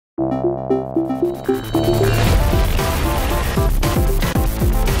Good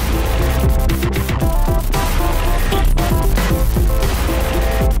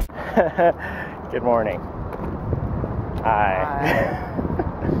morning. Hi.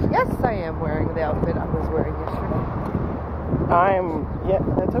 Yes, I am wearing the outfit I was wearing yesterday. Yeah,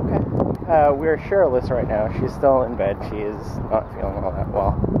 that's okay. We're Cheryl right now. She's still in bed. She is not feeling all that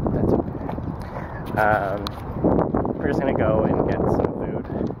well. That's okay. We're just gonna go and get some food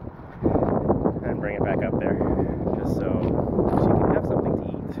and bring it back up there, just so she can have something to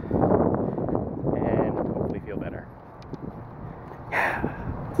eat and hopefully feel better. Yeah,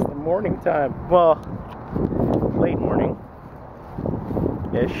 it's the morning time. Well, late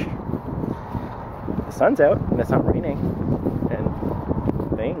morning-ish. The sun's out and it's not raining and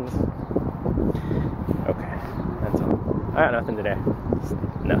things. Okay, that's all. I got nothing today. Just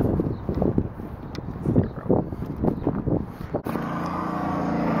nothing.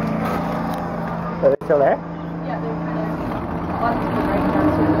 Are they still there? Yeah, they're kind of on to the right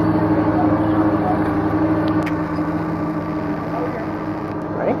now, so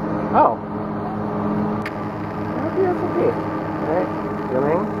Ready? Oh. Okay, that's okay. Alright,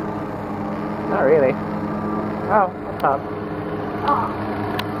 filming. Not really. Oh, what's up?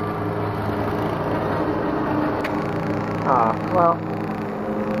 Ah, well.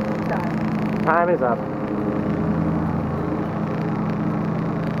 Time is up.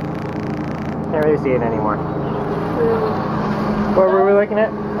 Can't really see it anymore. What were we looking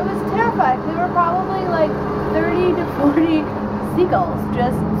at? It was terrifying. There were probably like 30 to 40 seagulls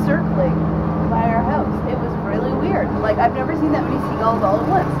just circling by our house. It was really weird. Like, I've never seen that many seagulls all at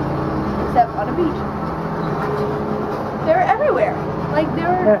once, except on a beach. They were everywhere. Like, they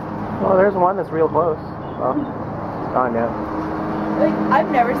were... Yeah. Well, there's one that's real close. Well, gone now. Like,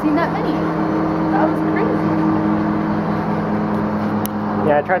 I've never seen that many. That was crazy.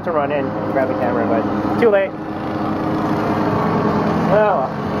 Yeah, I tried to run in and grab the camera, but too late. Oh,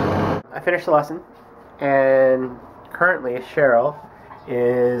 I finished the lesson, and currently Cheryl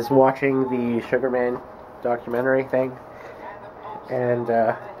is watching the Sugar Man documentary thing, and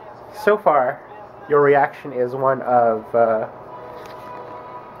so far your reaction is one of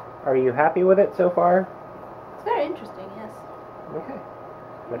are you happy with it so far? It's very interesting, yes. Okay,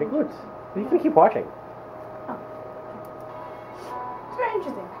 very good. You can keep watching. Oh. It's very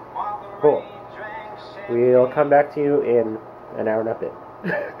interesting. Cool. We'll come back to you in an hour and a bit.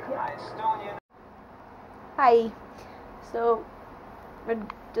 Hi. So, we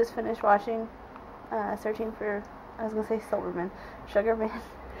just finished watching, searching for, I was going to say Silverman, Sugar Man.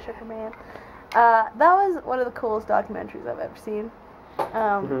 That was one of the coolest documentaries I've ever seen.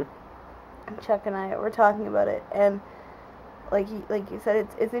 Chuck and I were talking about it, and like you said,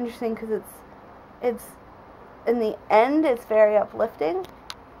 it's interesting because it's in the end it's very uplifting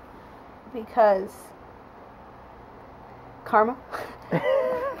because karma.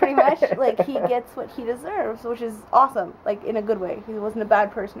 Pretty much, like, he gets what he deserves, which is awesome, like, in a good way. He wasn't a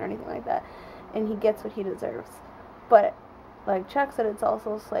bad person or anything like that, and he gets what he deserves. But, like Chuck said, it's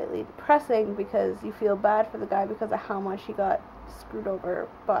also slightly depressing because you feel bad for the guy because of how much he got screwed over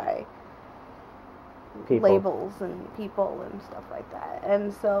by labels and people and stuff like that.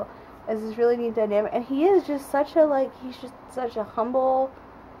 And so, it's this really neat dynamic, and he is just such a, like, he's just such a humble,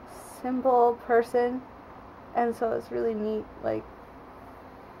 simple person, and so it's really neat, like,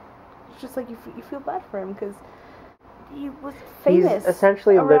 it's just like you feel bad for him because he was famous. He's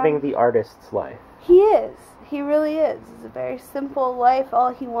essentially living the artist's life. He is. He really is. It's a very simple life. All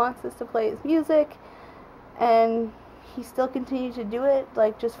he wants is to play his music, and he still continued to do it,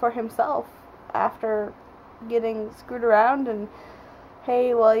 like, just for himself after getting screwed around and,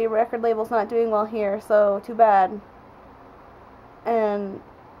 hey, well, your record label's not doing well here, so too bad. And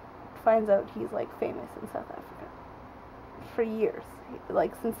finds out he's, like, famous in South Africa for years.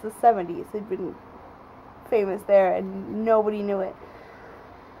 Like, since the 70s, he'd been famous there, and nobody knew it.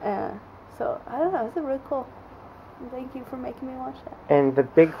 So, I don't know, it's really cool. Thank you for making me watch that. And the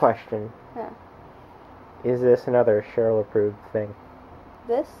big question, is this another Cheryl-approved thing?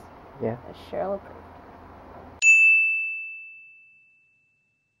 This? Yeah. Is Cheryl-approved.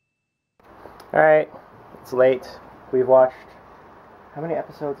 Alright, it's late. We've watched, how many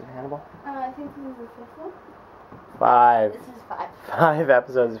episodes of Hannibal? I think this is the 5th one. 5. This is 5. 5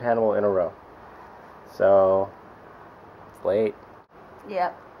 episodes of Hannibal in a row. So, it's late.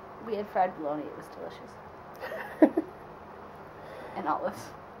 Yep. We had fried bologna. It was delicious. And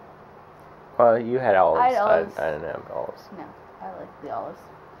olives. Well, you had olives. I had olives. I didn't have olives. No, I like the olives.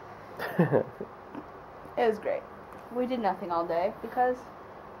 It was great. We did nothing all day because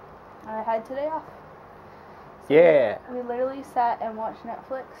I had today off. So yeah. We literally sat and watched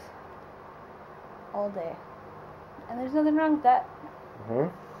Netflix all day. And there's nothing wrong with that.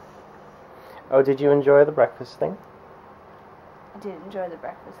 Mm-hmm. Oh, did you enjoy the breakfast thing? I did enjoy the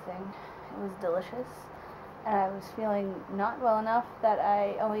breakfast thing. It was delicious. And I was feeling not well enough that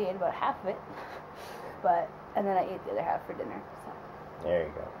I only ate about half of it. And then I ate the other half for dinner. So. There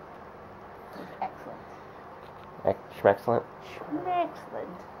you go. It was excellent. Schmexcellent?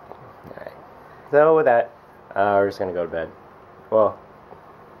 Excellent. Alright. So with that, we're just going to go to bed. Well,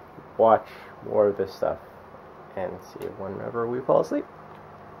 watch more of this stuff and see whenever we fall asleep.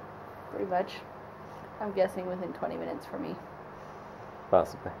 Pretty much. I'm guessing within 20 minutes for me.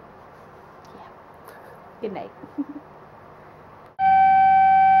 Possibly. Yeah. Good night.